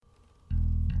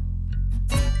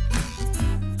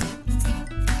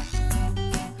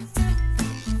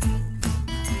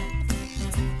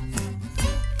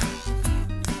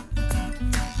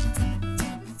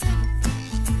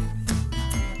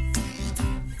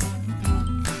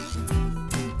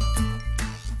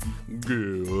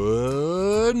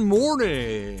Good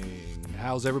morning.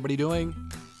 How's everybody doing?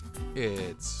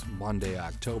 It's Monday,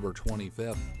 October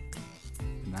 25th.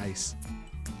 Nice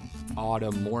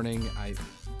autumn morning.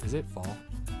 Is it fall?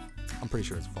 I'm pretty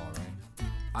sure it's fall, right?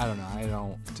 I don't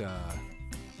know.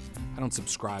 I don't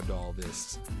subscribe to all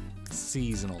this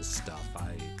seasonal stuff.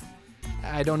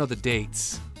 I don't know the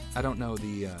dates. I don't know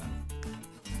the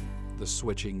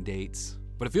switching dates.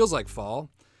 But it feels like fall.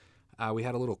 We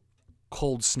had a little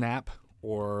cold snap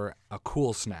or a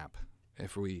cool snap,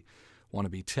 if we want to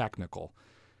be technical,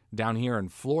 down here in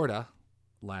Florida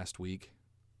last week.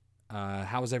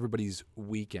 How was everybody's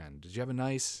weekend? Did you have a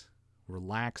nice,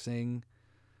 relaxing,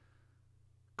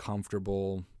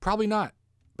 comfortable? Probably not,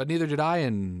 but neither did I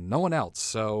and no one else.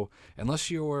 So if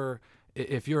you're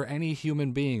any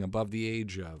human being above the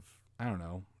age of,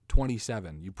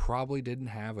 27, you probably didn't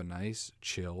have a nice,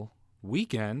 chill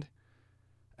weekend.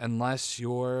 Unless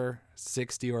you're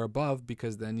 60 or above,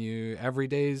 because then every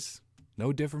day's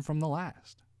no different from the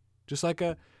last. Just like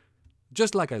a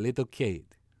little kid.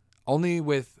 Only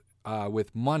with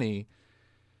money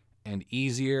and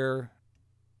easier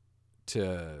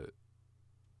to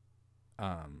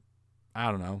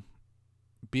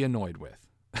be annoyed with.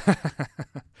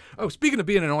 Oh, speaking of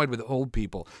being annoyed with old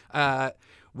people,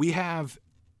 we have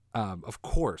of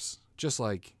course, just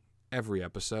like every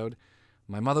episode,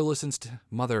 my mother listens to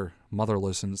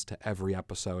every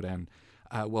episode, and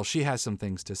she has some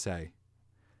things to say.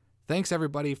 Thanks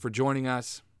everybody for joining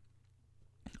us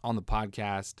on the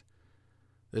podcast.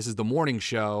 This is the morning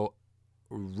show,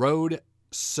 Road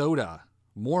Soda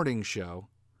Morning Show.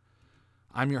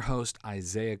 I'm your host,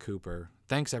 Isaiah Cooper.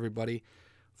 Thanks everybody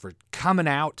for coming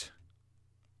out.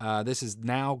 This is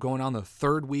now going on the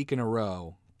third week in a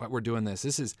row that we're doing this.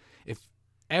 This is if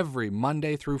every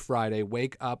Monday through Friday,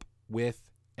 wake up with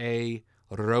a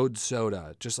road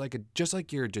soda, just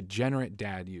like your degenerate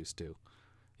dad used to.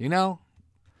 You know?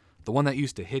 The one that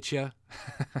used to hit you.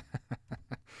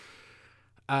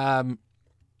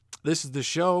 This is the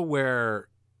show where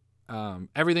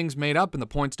everything's made up and the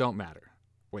points don't matter.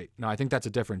 Wait, no, I think that's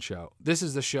a different show. This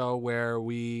is the show where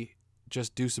we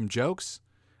just do some jokes.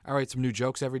 I write some new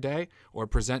jokes every day, or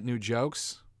present new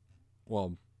jokes.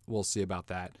 Well, we'll see about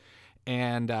that.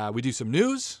 And we do some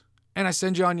news. And I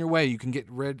send you on your way. You can get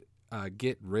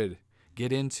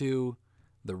into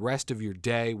the rest of your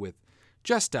day with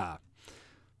just at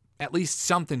least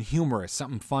something humorous,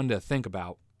 something fun to think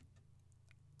about.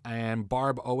 And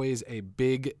Barb, always a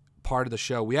big part of the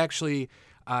show. We actually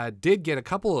did get a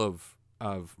couple of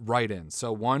write-ins.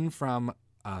 So one from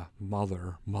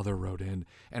Mother wrote in,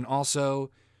 and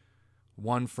also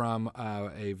one from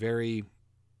a very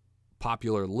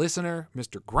popular listener,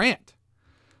 Mr. Grant.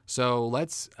 So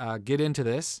let's get into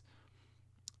this.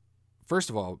 First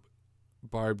of all,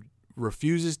 Barb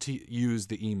refuses to use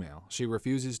the email. She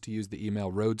refuses to use the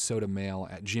email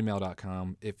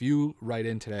roadsodamail@gmail.com. If you write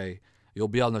in today, you'll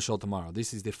be on the show tomorrow.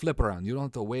 This is the flip around. You don't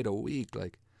have to wait a week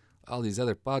like all these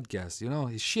other podcasts.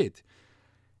 It's shit.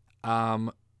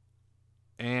 And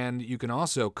you can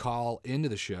also call into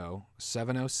the show,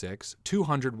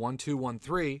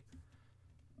 706-200-1213.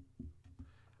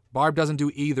 Barb doesn't do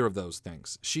either of those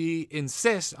things. She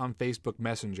insists on Facebook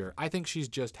Messenger. I think she's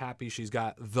just happy she's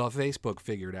got the Facebook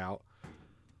figured out.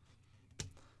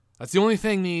 That's the only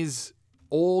thing these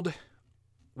old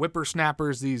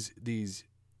whippersnappers, these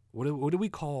what do we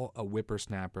call a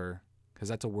whippersnapper? Because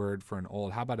that's a word for an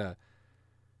old. How about a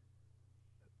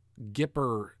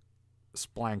gipper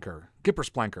splanker? Gipper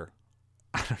splanker.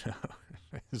 I don't know.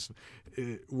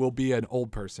 It will be an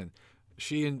old person.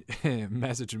 She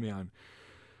messaged me on.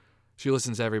 She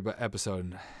listens to every episode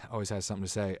and always has something to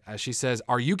say. She says,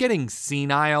 "Are you getting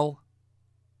senile?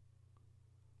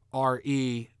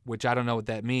 R-E, which I don't know what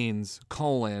that means,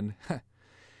 colon,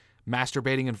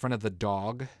 masturbating in front of the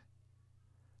dog."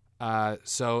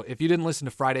 So if you didn't listen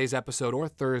to Friday's episode or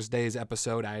Thursday's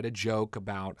episode, I had a joke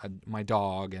about my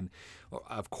dog. And,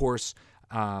 of course,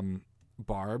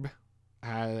 Barb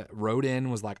wrote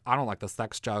in, was like, "I don't like the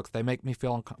sex jokes. They make me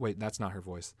feel uncomfortable." Wait, that's not her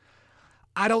voice.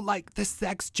 "I don't like the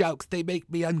sex jokes. They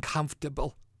make me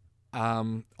uncomfortable."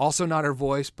 Also not her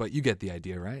voice, but you get the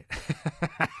idea, right?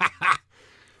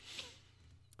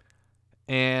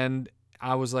 And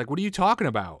I was like, "What are you talking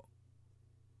about?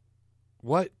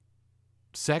 What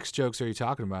sex jokes are you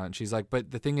talking about?" And she's like,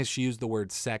 "But the thing is, she used the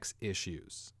word sex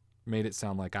issues. Made it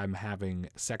sound like I'm having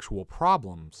sexual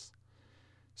problems.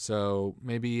 So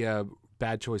maybe a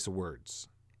bad choice of words."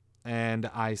 And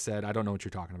I said, "I don't know what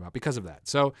you're talking about," because of that.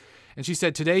 So, and she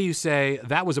said, "Today you say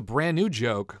that was a brand new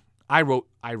joke. I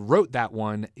wrote that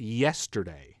one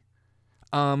yesterday."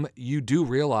 You do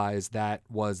realize that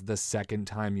was the second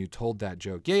time you told that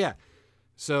joke. Yeah.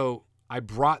 So I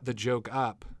brought the joke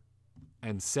up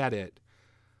and said it,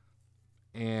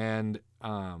 and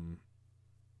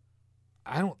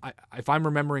if I'm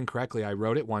remembering correctly, I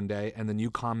wrote it one day, and then you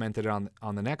commented on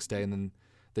the next day, and then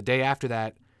the day after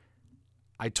that,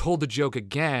 I told the joke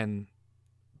again,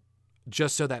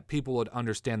 just so that people would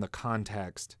understand the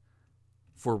context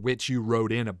for which you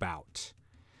wrote in about.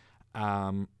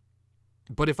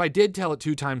 But if I did tell it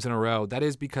 2 times in a row, that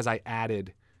is because I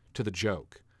added to the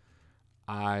joke.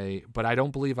 But I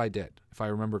don't believe I did, if I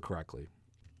remember correctly.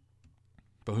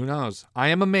 But who knows? I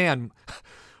am a man.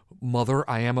 Mother,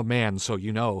 I am a man, so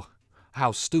you know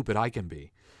how stupid I can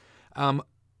be.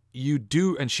 You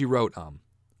do, and she wrote, I'm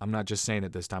not just saying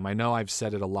it this time. I know I've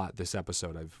said it a lot this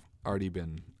episode. I've already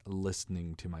been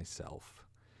listening to myself.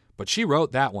 But she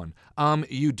wrote that one.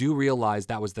 You do realize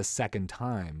that was the second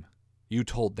time you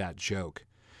told that joke.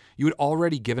 You had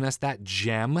already given us that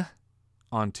gem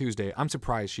on Tuesday. I'm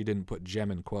surprised she didn't put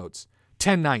gem in quotes.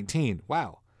 10/19.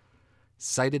 Wow.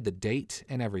 Cited the date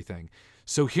and everything.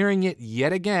 So hearing it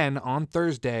yet again on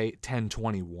Thursday,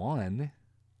 10/21.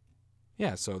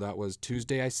 Yeah, so that was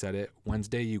Tuesday I said it.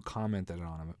 Wednesday you commented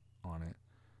on it.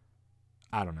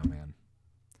 I don't know, man.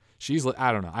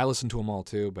 I don't know. I listen to them all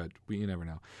too, but you never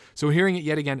know. So hearing it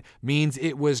yet again means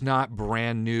it was not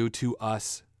brand new to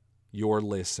us, your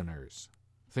listeners.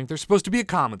 I think there's supposed to be a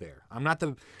comma there. I'm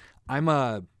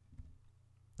a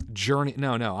journey.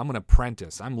 No, I'm an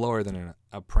apprentice. I'm lower than an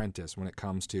apprentice when it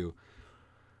comes to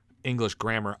English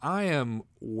grammar. I am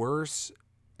worse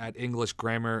at English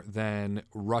grammar than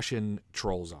Russian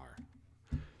trolls are.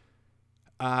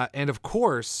 And of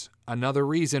course, another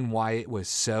reason why it was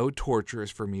so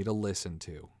torturous for me to listen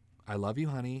to. I love you,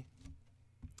 honey.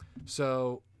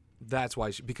 So that's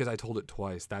why, because I told it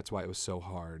twice, that's why it was so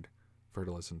hard for her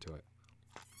to listen to it.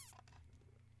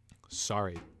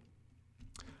 Sorry.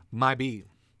 My B.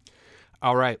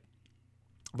 All right.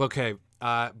 Okay.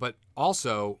 But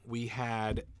also we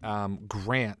had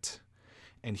Grant,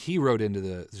 and he wrote into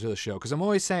the show, because I'm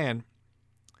always saying,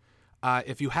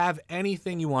 if you have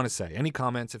anything you want to say, any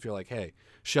comments, if you're like, hey,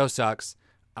 show sucks,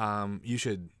 you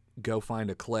should go find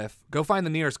the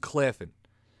nearest cliff and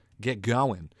get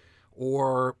going,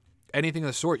 or anything of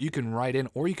the sort, you can write in,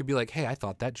 or you could be like, hey, I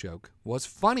thought that joke was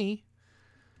funny.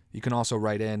 You can also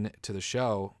write in to the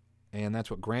show, and that's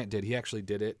what Grant did. He actually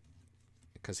did it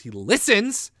because he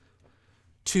listens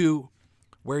to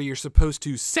where you're supposed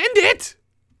to send it,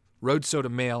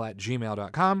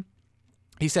 roadsodamail@gmail.com.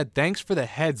 He said, thanks for the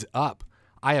heads up.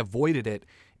 I avoided it.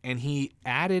 And he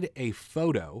added a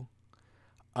photo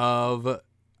of,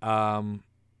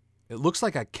 it looks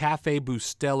like a Cafe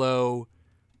Bustelo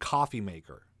coffee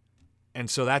maker. And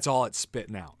so that's all it's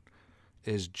spitting out,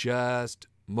 is just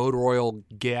motor oil,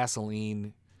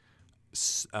 gasoline,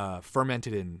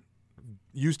 fermented and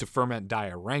used to ferment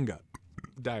diarrhea.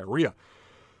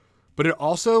 But it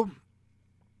also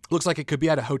looks like it could be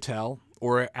at a hotel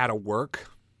or at a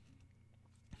work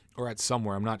or at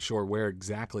somewhere. I'm not sure where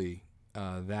exactly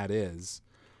that is.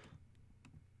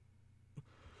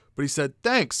 But he said,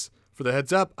 thanks for the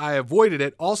heads up. I avoided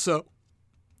it. Also,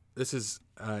 this is,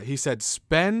 he said,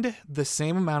 spend the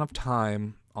same amount of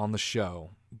time on the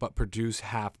show, but produce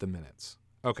half the minutes.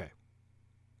 Okay.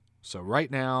 So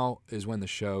right now is when the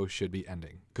show should be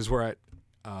ending, because we're at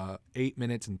 8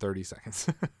 minutes and 30 seconds,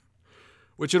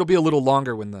 which it'll be a little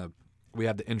longer when we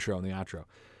have the intro and the outro.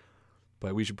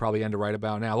 But we should probably end it right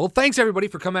about now. Well, thanks everybody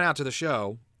for coming out to the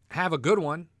show. Have a good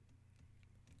one.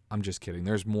 I'm just kidding.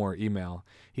 There's more email.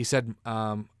 He said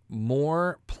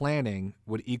more planning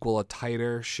would equal a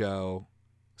tighter show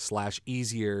 /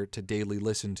 easier to daily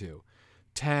listen to.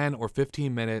 10 or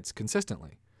 15 minutes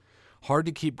consistently. Hard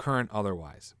to keep current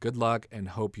otherwise. Good luck and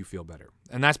hope you feel better.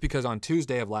 And that's because on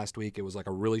Tuesday of last week, it was like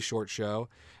a really short show.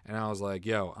 And I was like,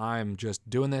 yo, I'm just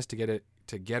doing this to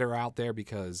get her out there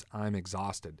because I'm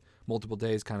exhausted. Multiple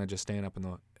days kind of just staying up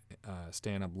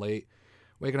late,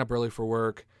 waking up early for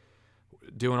work,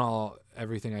 doing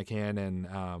everything I can. And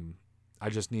I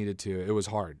just needed to. It was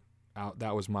hard.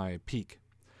 That was my peak.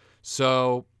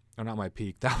 So, or not my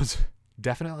peak. That was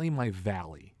definitely my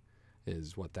valley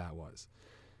is what that was.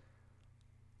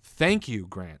 Thank you,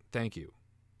 Grant. Thank you.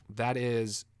 That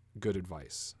is good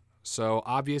advice. So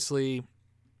obviously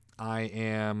I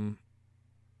am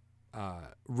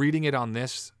reading it on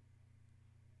this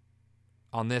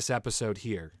episode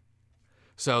here.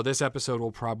 So this episode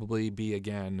will probably be,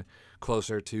 again,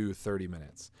 closer to 30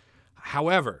 minutes.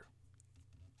 However,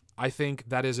 I think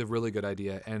that is a really good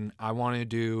idea. And I want to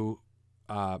do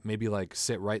maybe like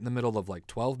sit right in the middle of like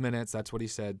 12 minutes. That's what he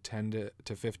said, 10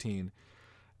 to 15.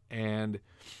 And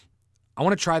I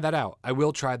want to try that out. I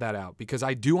will try that out because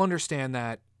I do understand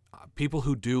that people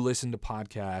who do listen to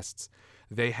podcasts,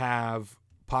 they have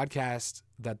podcasts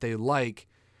that they like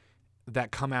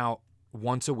that come out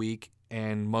once a week,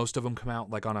 and most of them come out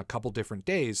like on a couple different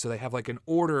days. So they have like an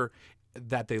order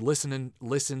that they listen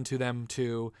to them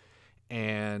to,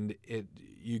 and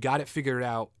you got it figured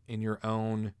out in your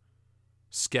own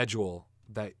schedule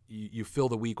that you fill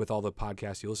the week with all the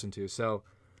podcasts you listen to. So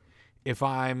if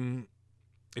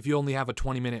you only have a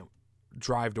 20-minute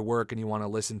drive to work and you want to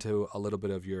listen to a little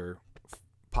bit of your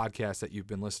podcast that you've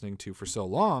been listening to for so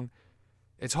long,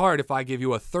 it's hard if I give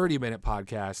you a 30-minute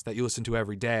podcast that you listen to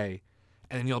every day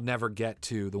and then you'll never get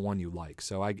to the one you like.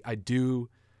 So I do,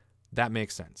 that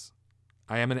makes sense.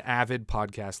 I am an avid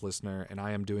podcast listener, and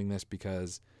I am doing this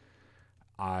because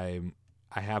I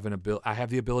have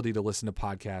the ability to listen to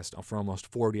podcasts for almost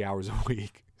 40 hours a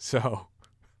week. So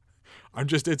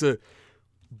it's a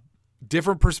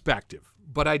different perspective,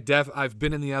 but I've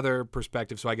been in the other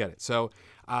perspective, so I get it. So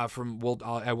I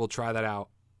will try that out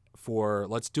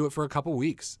let's do it for a couple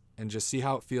weeks and just see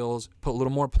how it feels. Put a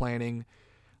little more planning,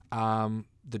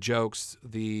 the jokes,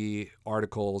 the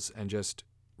articles, and just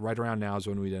right around now is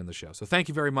when we end the show. So thank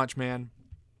you very much, man.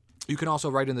 You can also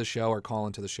write in the show or call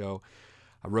into the show,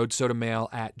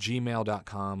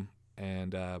 roadsodamail@gmail.com,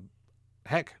 and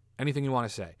heck, anything you want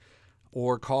to say.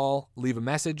 Or leave a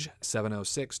message,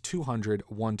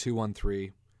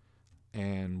 706-200-1213,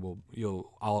 and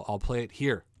I'll play it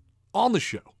here on the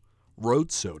show.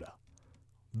 Road Soda,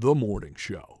 the morning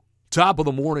show. Top of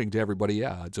the morning to everybody.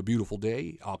 Yeah, it's a beautiful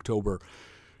day, October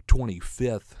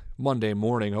 25th, Monday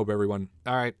morning. Hope everyone,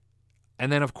 all right.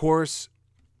 And then, of course,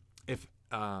 if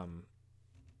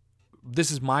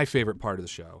this is my favorite part of the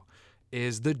show,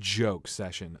 is the joke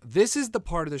session. This is the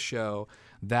part of the show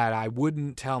that I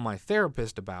wouldn't tell my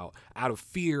therapist about out of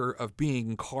fear of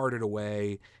being carted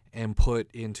away and put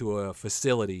into a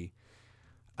facility.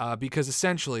 Because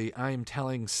essentially, I am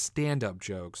telling stand-up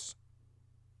jokes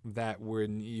that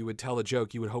when you would tell a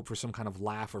joke, you would hope for some kind of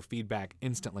laugh or feedback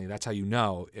instantly. That's how you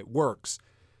know it works.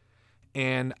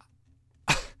 And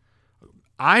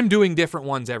I'm doing different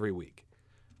ones every week.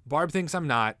 Barb thinks I'm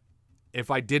not.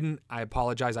 If I didn't, I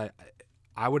apologize. I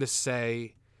would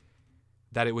say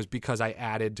that it was because I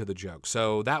added to the joke.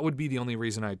 So that would be the only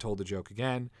reason I told the joke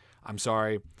again. I'm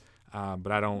sorry,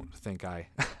 but I don't think I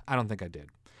did.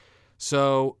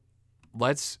 So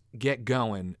let's get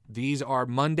going. These are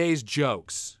Monday's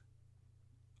jokes,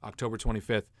 October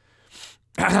 25th.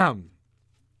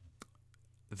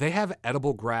 They have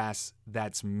edible grass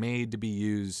that's made to be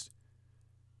used.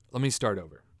 Let me start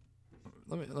over.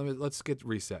 Let's get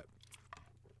reset.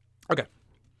 Okay.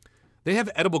 They have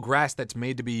edible grass that's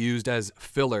made to be used as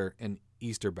filler in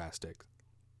Easter baskets.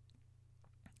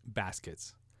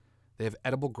 They have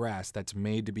edible grass that's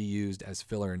made to be used as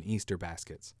filler in Easter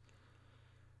baskets.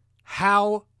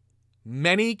 How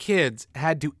many kids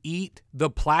had to eat the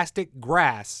plastic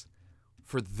grass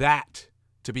for that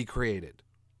to be created?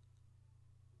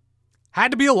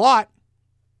 Had to be a lot.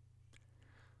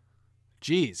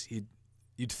 Geez,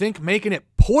 you'd think making it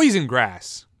poison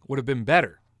grass would have been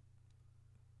better.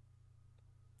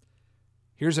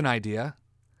 Here's an idea.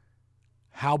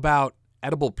 How about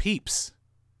edible peeps?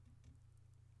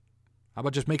 How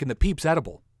about just making the peeps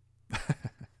edible?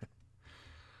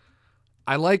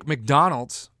 I like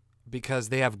McDonald's because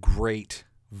they have great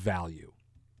value.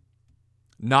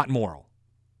 Not moral.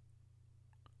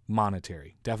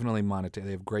 Monetary. Definitely monetary.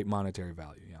 They have great monetary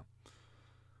value, yeah.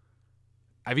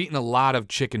 I've eaten a lot of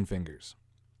chicken fingers.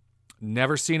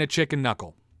 Never seen a chicken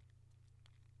knuckle.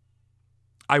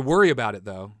 I worry about it,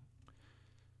 though.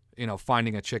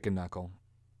 Finding a chicken knuckle.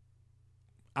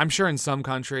 I'm sure in some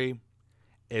country,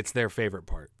 it's their favorite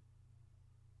part.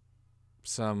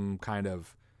 Some kind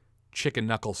of chicken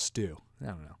knuckle stew. I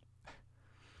don't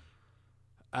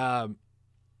know.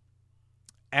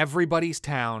 Everybody's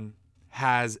town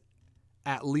has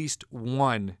at least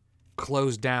one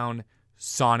closed down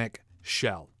Sonic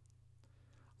shell.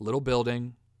 Little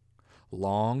building,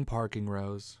 long parking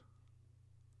rows,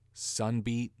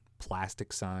 sunbeat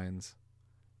plastic signs,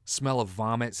 smell of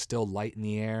vomit still light in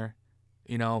the air.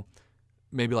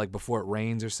 Maybe like before it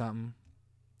rains or something.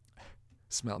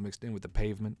 Smell mixed in with the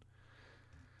pavement.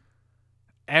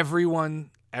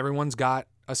 Everyone's got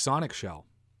a Sonic shell,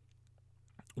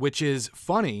 which is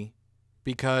funny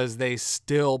because they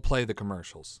still play the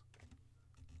commercials.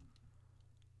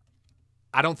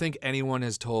 I don't think anyone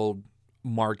has told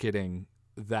marketing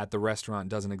that the restaurant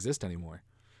doesn't exist anymore.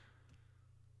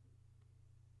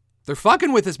 They're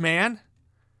fucking with us, man.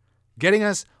 Getting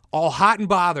us all hot and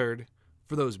bothered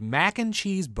for those mac and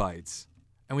cheese bites,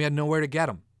 and we had nowhere to get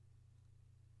them.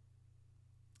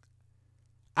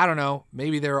 I don't know.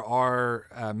 Maybe there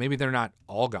are, maybe they're not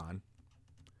all gone.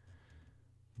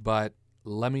 But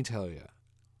let me tell you,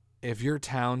 if your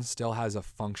town still has a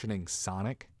functioning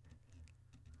Sonic,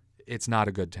 it's not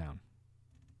a good town.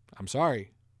 I'm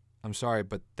sorry,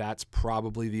 but that's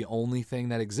probably the only thing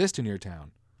that exists in your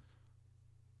town.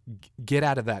 Get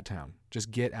out of that town.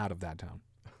 Just get out of that town.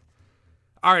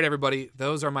 All right, everybody.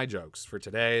 Those are my jokes for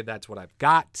today. That's what I've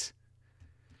got.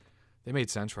 They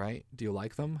made sense, right? Do you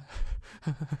like them?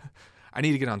 I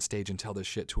need to get on stage and tell this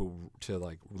shit to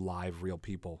like live real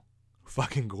people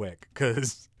fucking quick,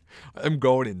 because I'm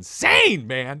going insane,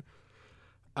 man.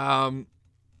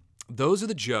 Those are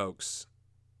the jokes.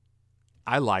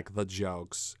 I like the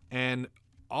jokes. And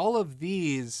all of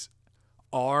these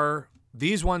are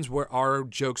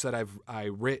jokes that I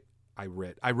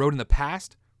wrote in the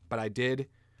past, but I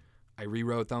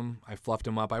rewrote them, I fluffed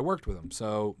them up, I worked with them.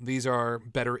 So these are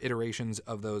better iterations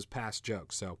of those past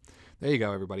jokes. So there you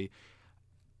go, everybody.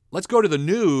 Let's go to the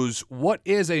news. What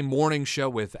is a morning show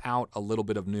without a little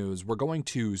bit of news? We're going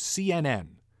to CNN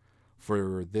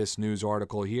for this news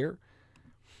article here.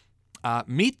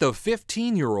 Meet the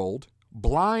 15-year-old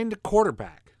blind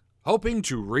quarterback hoping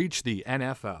to reach the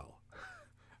NFL.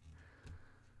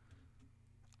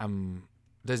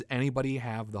 Does anybody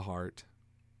have the heart?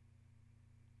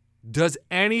 Does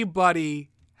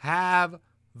anybody have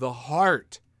the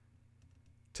heart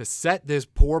to set this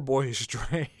poor boy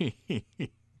straight?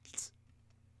 It's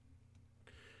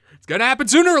going to happen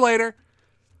sooner or later.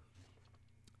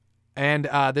 And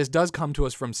this does come to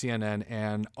us from CNN,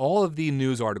 and all of the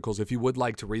news articles, if you would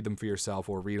like to read them for yourself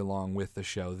or read along with the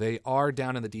show, they are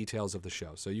down in the details of the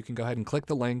show. So you can go ahead and click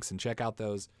the links and check out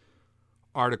those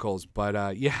articles.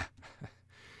 But yeah,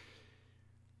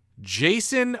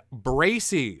 Jason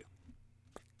Bracey.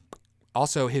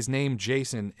 Also, his name,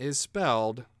 Jason, is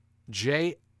spelled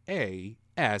Jasen. Right,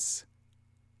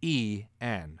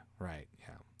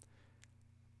 yeah.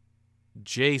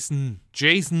 Jason.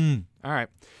 All right.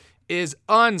 Is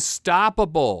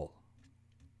unstoppable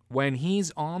when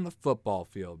he's on the football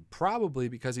field, probably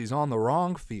because he's on the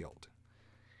wrong field.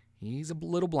 He's a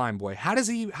little blind boy. How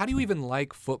do you even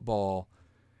like football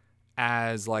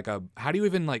as like how do you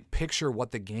even like picture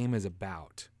what the game is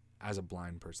about as a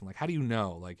blind person? Like, how do you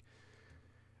know like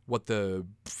what the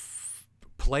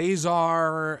plays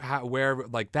are, wherever,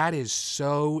 like that is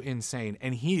so insane.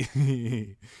 And he's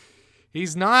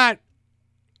not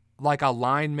like a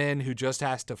lineman who just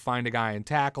has to find a guy and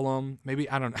tackle him. Maybe,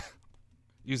 I don't know,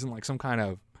 using like some kind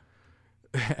of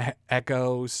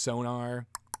echo sonar,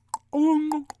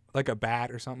 like a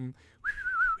bat or something,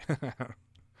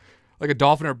 like a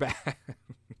dolphin or bat.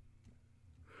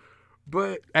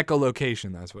 But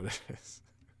echolocation, that's what it is.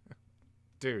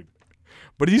 Dude.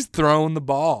 But he's throwing the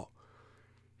ball.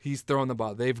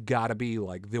 They've got to be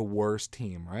like the worst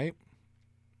team, right?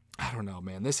 I don't know,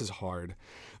 man. This is hard.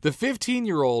 The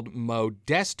 15-year-old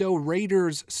Modesto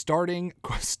Raiders starting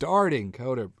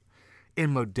coder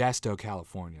in Modesto,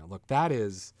 California. Look, that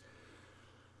is,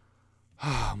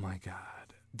 oh my God.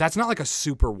 That's not like a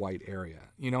super white area.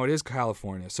 You know, it is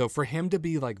California. So for him to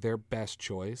be like their best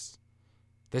choice,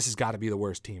 this has got to be the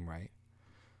worst team, right?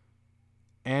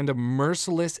 And a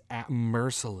merciless.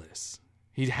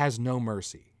 He has no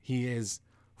mercy. He is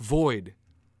void,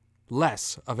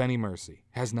 less of any mercy.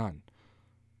 Has none.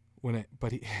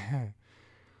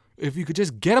 If you could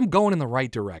just get him going in the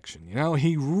right direction, you know,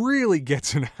 he really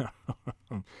gets it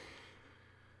out.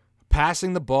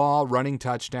 Passing the ball, running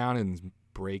touchdown, and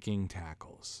breaking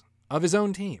tackles of his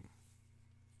own team.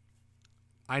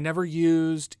 I never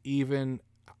used even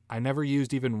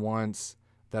once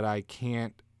that I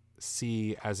can't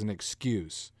see as an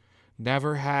excuse.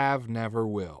 Never have, never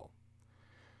will.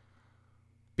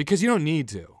 Because you don't need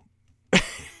to.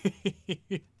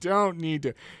 You don't need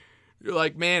to. You're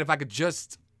like, man, if I could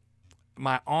just,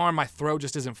 my throat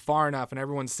just isn't far enough, and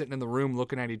everyone's sitting in the room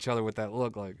looking at each other with that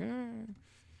look like,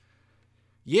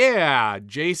 yeah,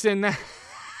 Jason,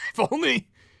 if only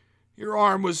your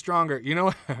arm was stronger. You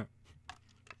know,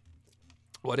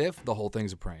 what if the whole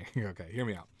thing's a prank? Okay, hear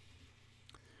me out.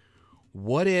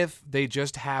 What if they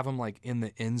just have him like in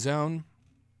the end zone,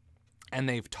 and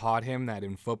they've taught him that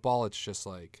in football it's just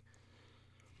like,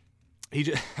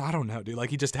 I don't know, dude. Like,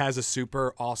 he just has a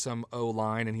super awesome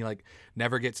O-line, and he like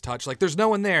never gets touched. Like, there's no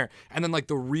one there. And then like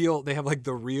the real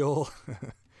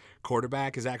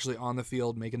quarterback is actually on the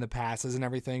field making the passes and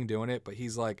everything, doing it. But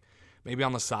he's like maybe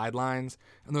on the sidelines,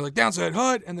 and they're like, downside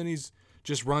hut. And then he's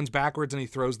just runs backwards and he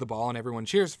throws the ball and everyone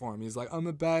cheers for him. He's like, I'm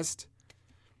the best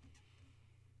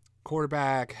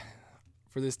quarterback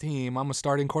for this team. I'm a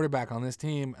starting quarterback on this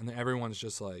team. And then everyone's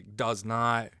just like, does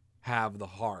not have the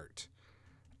heart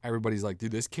Everybody's like,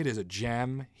 dude, this kid is a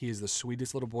gem. He is the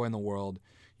sweetest little boy in the world.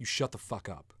 You shut the fuck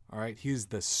up, all right? He's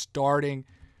the starting.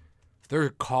 There are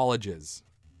colleges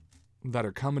that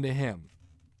are coming to him.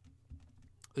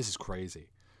 This is crazy.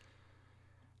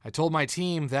 I told my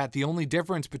team that the only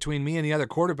difference between me and the other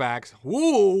quarterbacks,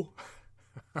 woo,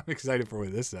 I'm excited for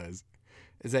what this says,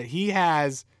 is that he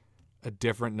has a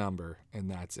different number, and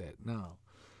that's it. No.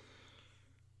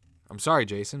 I'm sorry,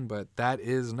 Jason, but that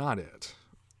is not it.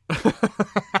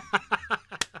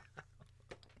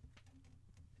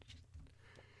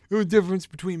 The difference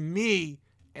between me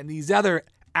and these other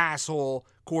asshole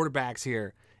quarterbacks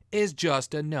here is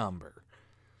just a number.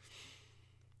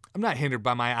 I'm not hindered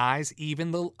by my eyes,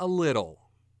 even a little.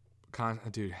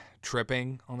 Dude,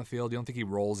 tripping on the field. You don't think he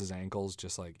rolls his ankles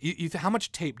just like... how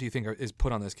much tape do you think is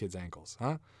put on this kid's ankles,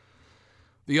 huh?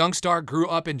 The young star grew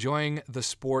up enjoying the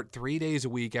sport 3 days a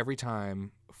week every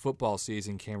time football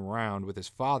season came around, with his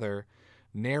father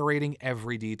narrating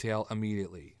every detail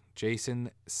immediately.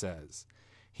 Jason says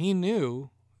he knew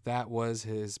that was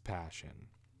his passion.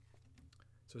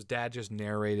 So his dad just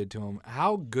narrated to him.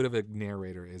 How good of a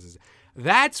narrator is this?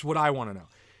 That's what I want to know.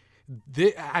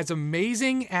 As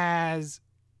amazing as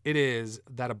it is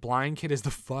that a blind kid is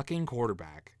the fucking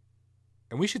quarterback,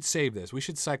 and we should save this. We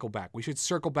should cycle back. We should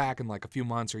circle back in like a few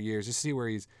months or years to see where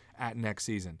he's at next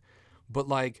season. But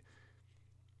like,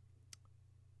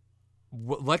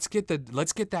 let's get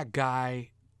that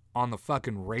guy on the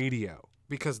fucking radio,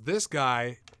 because this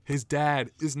guy, his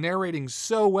dad, is narrating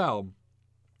so well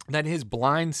that his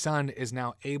blind son is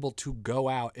now able to go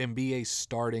out and be a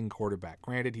starting quarterback.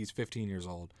 Granted, he's 15 years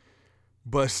old,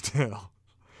 but still,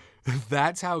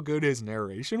 that's how good his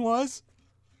narration was.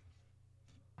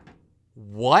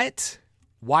 What?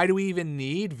 Why do we even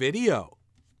need video?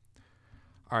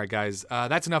 All right, guys,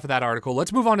 that's enough of that article.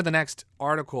 Let's move on to the next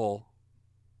article.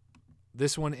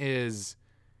 This one is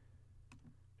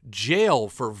jail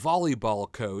for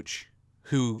volleyball coach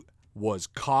who was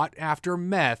caught after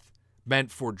meth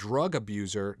meant for drug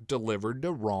abuser delivered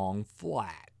the wrong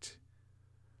flat.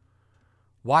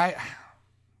 Why?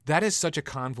 That is such a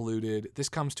convoluted... This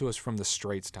comes to us from the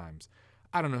Straits Times.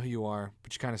 I don't know who you are,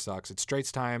 but you kind of sucks. It's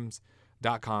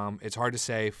straitstimes.com. It's hard to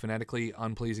say, phonetically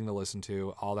unpleasing to listen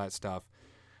to, all that stuff.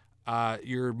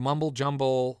 Your mumble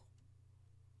jumble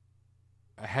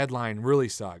headline really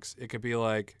sucks. It could be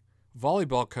like,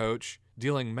 volleyball coach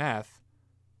dealing meth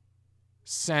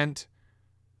sent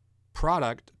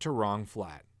product to wrong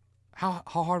flat. How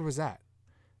hard was that?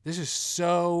 This is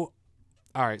so...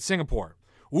 All right, Singapore.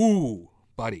 Ooh,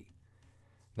 buddy.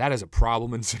 That is a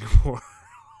problem in Singapore.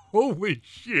 Holy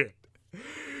shit.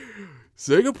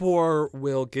 Singapore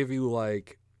will give you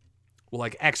will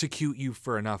execute you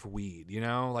for enough weed, you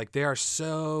know? Like, they are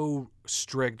so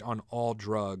strict on all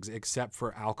drugs except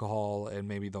for alcohol and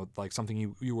maybe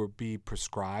something you will be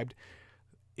prescribed.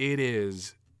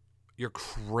 You're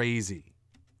crazy.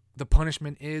 The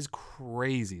punishment is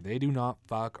crazy. They do not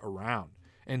fuck around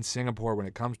in Singapore when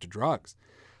it comes to drugs.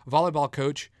 A volleyball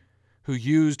coach who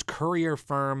used courier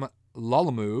firm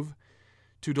Lullamoove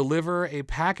to deliver a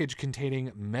package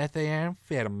containing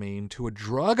methamphetamine to a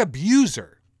drug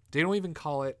abuser. They don't even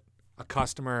call it a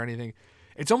customer or anything.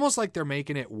 It's almost like they're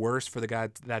making it worse for the guy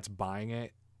that's buying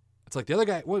it. It's like the other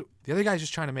guy's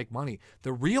just trying to make money.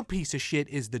 The real piece of shit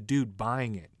is the dude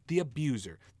buying it. The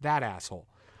abuser, that asshole,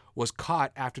 was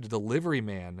caught after the delivery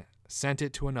man sent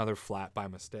it to another flat by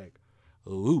mistake.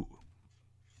 Ooh.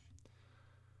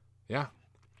 Yeah.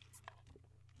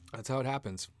 That's how it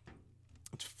happens.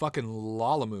 It's fucking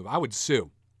Lullamoove. I would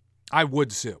sue.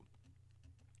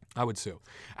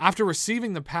 After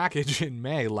receiving the package in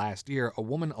May last year, a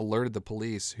woman alerted the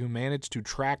police, who managed to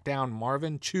track down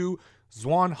Marvin Chu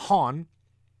Zuan Han.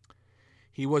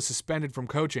 He was suspended from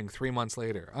coaching 3 months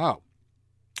later. Oh.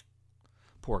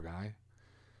 Poor guy.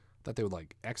 Thought they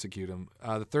would execute him.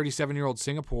 The 37-year-old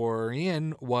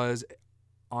Singaporean was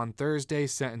on Thursday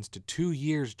sentenced to 2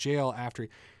 years jail after he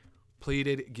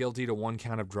pleaded guilty to 1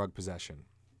 count of drug possession.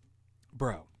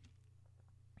 Bro,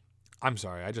 I'm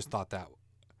sorry. I just thought that.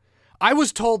 I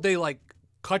was told they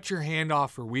cut your hand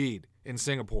off for weed in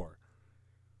Singapore.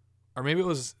 Or maybe it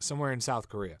was somewhere in South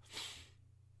Korea.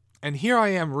 And here I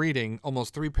am reading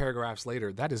almost 3 paragraphs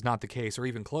later. That is not the case, or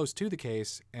even close to the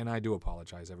case. And I do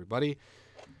apologize, everybody.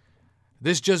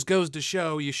 This just goes to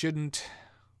show you shouldn't...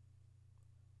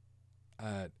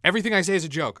 everything I say is a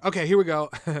joke. Okay, here we go.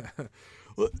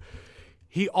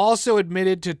 He also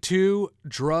admitted to 2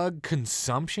 drug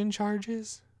consumption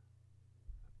charges?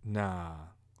 Nah.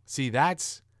 See,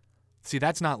 that's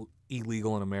not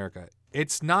illegal in America.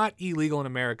 It's not illegal in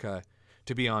America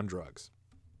to be on drugs.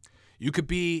 You could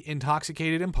be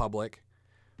intoxicated in public,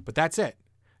 but that's it.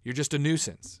 You're just a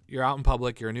nuisance. You're out in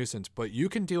public, you're a nuisance. But you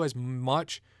can do as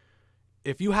much.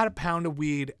 If you had a pound of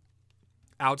weed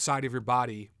outside of your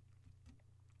body,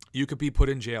 you could be put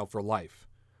in jail for life,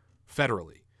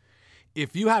 federally.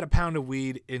 If you had a pound of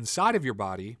weed inside of your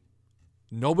body,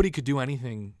 nobody could do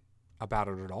anything about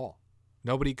it at all.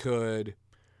 Nobody could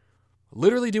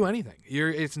literally do anything.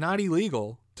 It's not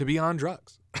illegal to be on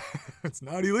drugs. It's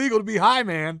not illegal to be high,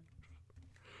 man.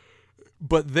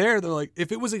 But they're like,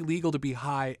 if it was illegal to be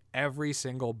high, every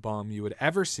single bum you would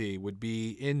ever see would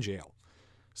be in jail.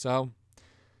 So,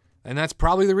 and that's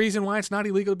probably the reason why it's not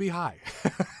illegal to be high.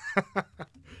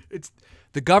 It's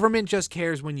the government just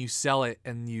cares when you sell it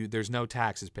and there's no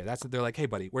taxes paid. They're like, hey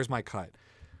buddy, where's my cut?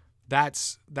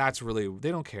 That's really,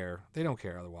 they don't care. They don't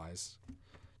care otherwise.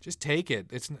 Just take it.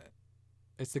 It's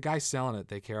the guy selling it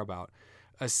they care about.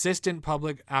 Assistant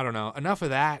public, I don't know. Enough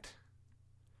of that.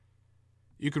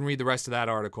 You can read the rest of that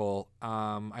article.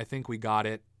 I think we got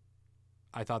it.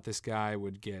 I thought this guy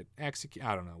would get executed.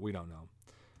 I don't know. We don't know.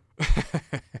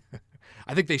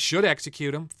 I think they should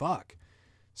execute him. Fuck.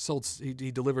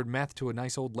 He delivered meth to a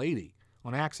nice old lady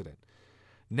on accident.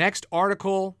 Next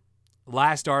article,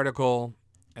 last article,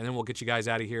 and then we'll get you guys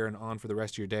out of here and on for the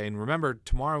rest of your day. And remember,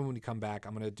 tomorrow when we come back,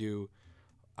 I'm going to do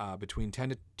between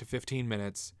 10 to 15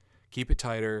 minutes. Keep it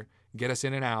tighter. Get us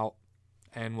in and out,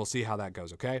 and we'll see how that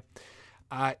goes, okay?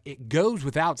 It goes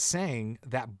without saying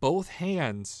that both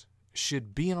hands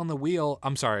should be on the wheel.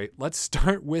 I'm sorry. Let's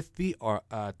start with the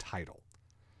title.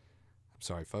 I'm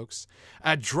sorry, folks.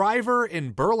 A driver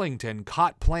in Burlington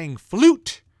caught playing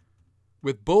flute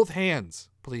with both hands,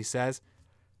 police says.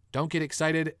 Don't get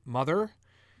excited, mother.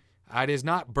 It is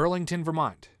not Burlington,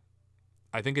 Vermont.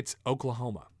 I think it's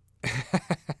Oklahoma.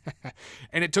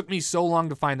 And it took me so long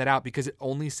to find that out because it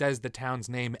only says the town's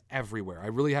name everywhere. I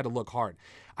really had to look hard.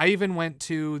 I even went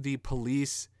to the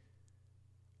police,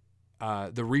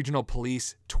 the regional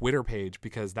police Twitter page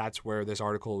because that's where this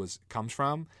article comes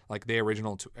from. Like they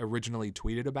originally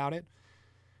tweeted about it.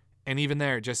 And even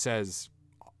there it just says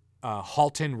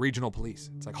Halton Regional Police.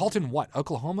 It's like Halton what?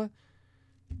 Oklahoma?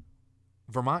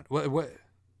 Vermont? What?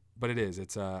 But it is.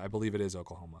 It's I believe it is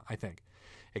Oklahoma, I think.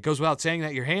 It goes without saying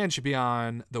that your hand should be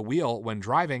on the wheel when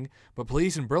driving, but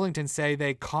police in Burlington say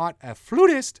they caught a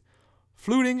flutist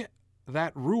fluting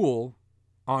that rule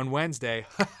on Wednesday.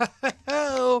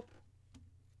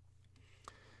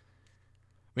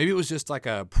 Maybe it was just like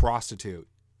a prostitute,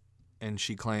 and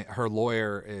her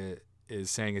lawyer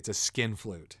is saying it's a skin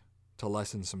flute to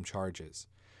lessen some charges,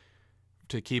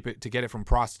 to get it from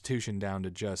prostitution down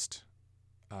to just,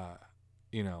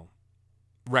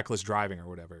 reckless driving or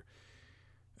whatever.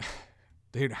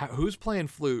 Dude, who's playing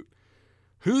flute?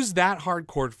 Who's that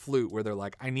hardcore flute where they're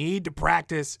like, I need to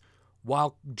practice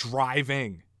while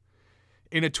driving?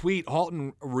 In a tweet,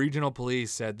 Halton Regional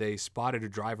Police said they spotted a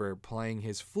driver playing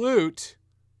his flute.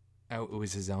 Oh, it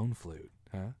was his own flute,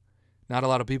 huh? Not a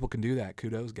lot of people can do that.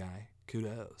 Kudos, guy.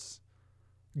 Kudos.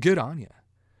 Good on ya.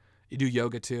 You do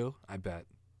yoga too? I bet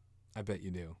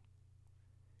you do.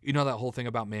 You know that whole thing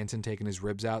about Manson taking his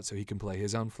ribs out so he can play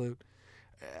his own flute?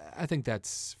 I think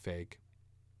that's fake.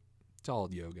 It's all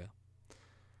yoga.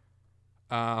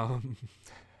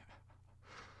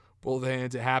 Both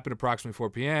hands. It happened approximately 4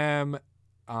 p.m.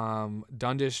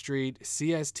 Dundas Street.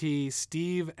 CST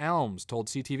Steve Elms told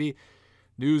CTV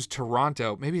News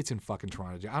Toronto. Maybe it's in fucking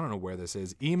Toronto. I don't know where this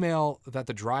is. Email that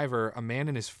the driver, a man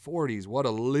in his 40s, what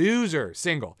a loser.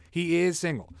 Single. He is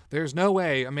single. There's no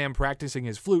way a man practicing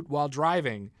his flute while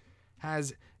driving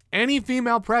has any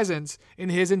female presence in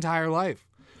his entire life.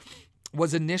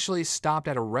 Was initially stopped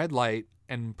at a red light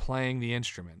and playing the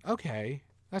instrument. Okay,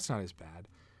 that's not as bad.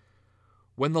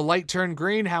 When the light turned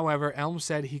green, however, Elm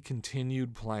said he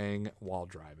continued playing while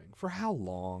driving. For how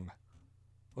long?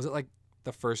 Was it like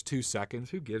the first 2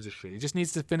 seconds? Who gives a shit? He just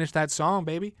needs to finish that song,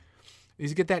 baby. He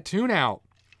needs to get that tune out.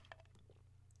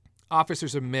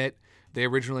 Officers admit they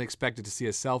originally expected to see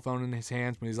a cell phone in his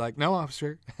hands, but he's like, no,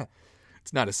 officer.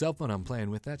 It's not a cell phone I'm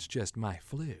playing with. That's just my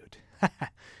flute.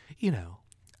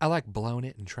 I like blowing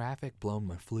it in traffic, blowing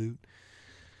my flute,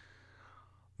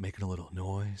 making a little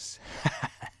noise.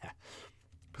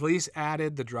 Police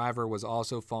added the driver was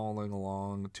also following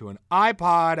along to an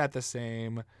iPod at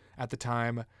the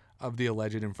time of the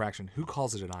alleged infraction. Who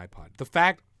calls it an iPod? The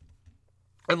fact,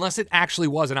 unless it actually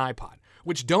was an iPod,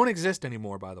 which don't exist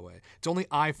anymore, by the way. It's only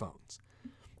iPhones.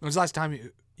 When was the last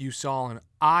time you saw an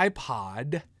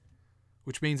iPod,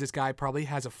 which means this guy probably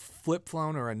has a flip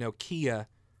phone or a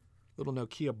little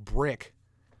Nokia brick,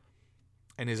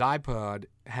 and his iPod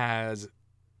has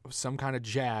some kind of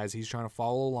jazz he's trying to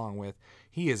follow along with.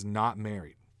 He is not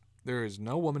married. There is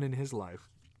no woman in his life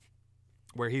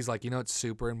where he's like, it's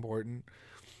super important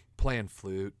playing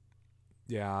flute.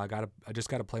 Yeah, I just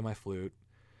gotta play my flute.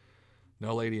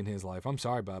 No lady in his life. I'm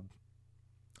sorry, bub.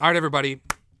 All right, everybody.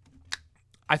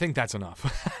 I think that's enough.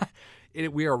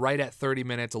 We are right at 30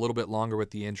 minutes, a little bit longer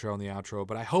with the intro and the outro,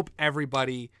 but I hope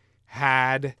everybody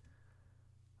had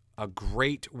a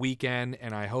great weekend,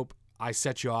 and I hope I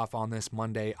set you off on this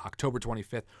Monday, October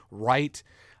 25th, right.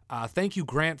 Thank you,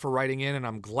 Grant, for writing in, and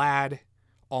I'm glad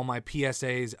all my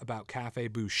PSAs about Cafe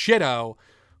Bushido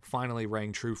finally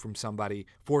rang true for somebody,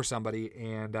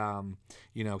 and,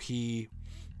 he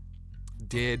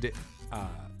did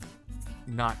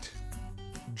not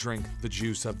drink the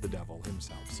juice of the devil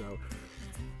himself. So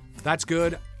that's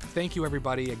good. Thank you,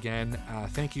 everybody, again.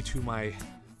 Thank you to my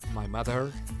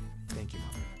mother. Thank you,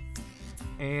 Mother.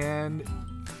 And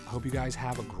I hope you guys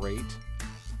have a great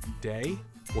day.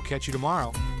 We'll catch you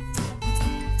tomorrow.